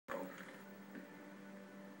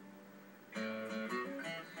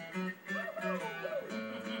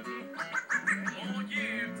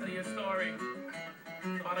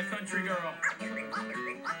country girl.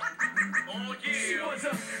 Oh yeah. She was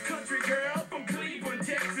a country girl from Cleveland,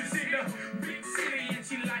 Texas, in the big city, and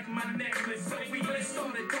she liked my necklace. So we just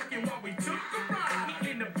started talking while we took a ride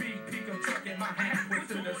in the big pickup truck, and my hat was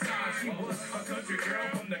to the side. She was a country girl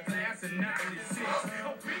from the class of '96,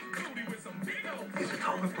 a big booty with some big old. Is the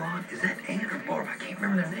taller blonde? Is that Ann or Barb? I can't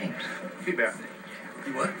remember their names. Hebert.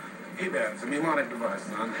 You what? Hebert. It's a mnemonic device,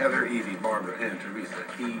 son. Heather, Evie, Barbara, and Teresa.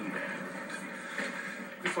 Hebert.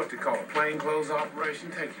 It's what they call a plainclothes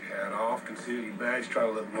operation. Take your hat off, conceal your badge, try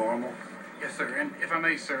to look normal. Yes, sir. And if I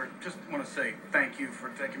may, sir, just want to say thank you for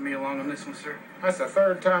taking me along on this one, sir. That's the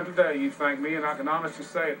third time today you've thanked me, and I can honestly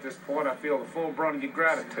say at this point I feel the full brunt of your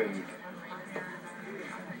gratitude.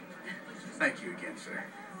 Thank you again, sir.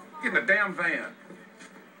 Get in the damn van.